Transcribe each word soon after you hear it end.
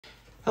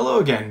Hello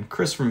again,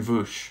 Chris from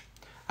Voosh.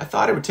 I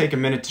thought I would take a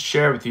minute to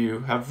share with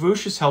you how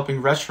Voosh is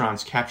helping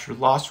restaurants capture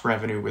lost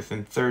revenue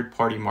within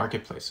third-party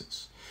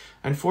marketplaces.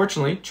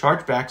 Unfortunately,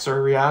 chargebacks are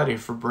a reality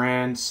for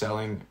brands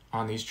selling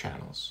on these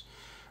channels.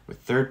 With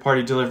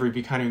third-party delivery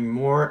becoming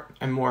more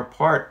and more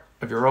part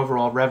of your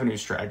overall revenue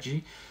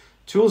strategy,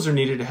 tools are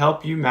needed to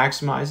help you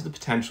maximize the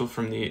potential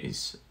from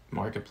these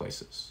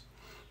marketplaces.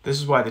 This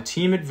is why the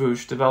team at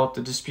Voosh developed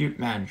a dispute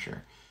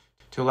manager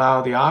to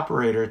allow the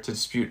operator to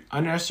dispute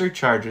unnecessary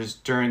charges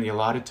during the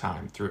allotted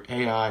time through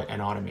AI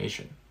and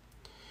automation.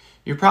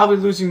 You're probably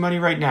losing money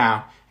right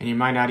now, and you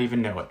might not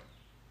even know it.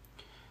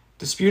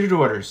 Disputed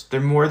orders, they're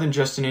more than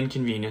just an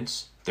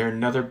inconvenience, they're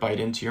another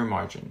bite into your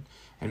margin,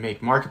 and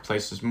make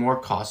marketplaces more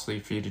costly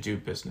for you to do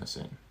business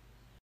in.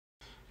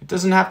 It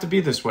doesn't have to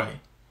be this way.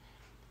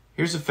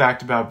 Here's a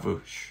fact about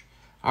Voosh.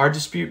 Our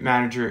dispute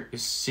manager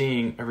is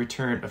seeing a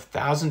return of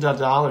thousands of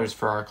dollars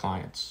for our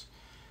clients.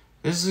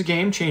 This is a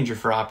game changer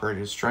for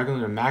operators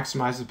struggling to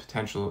maximize the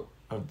potential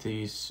of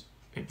these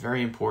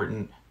very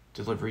important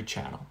delivery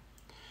channel.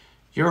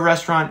 Your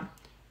restaurant,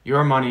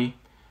 your money,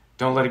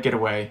 don't let it get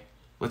away.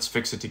 Let's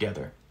fix it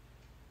together.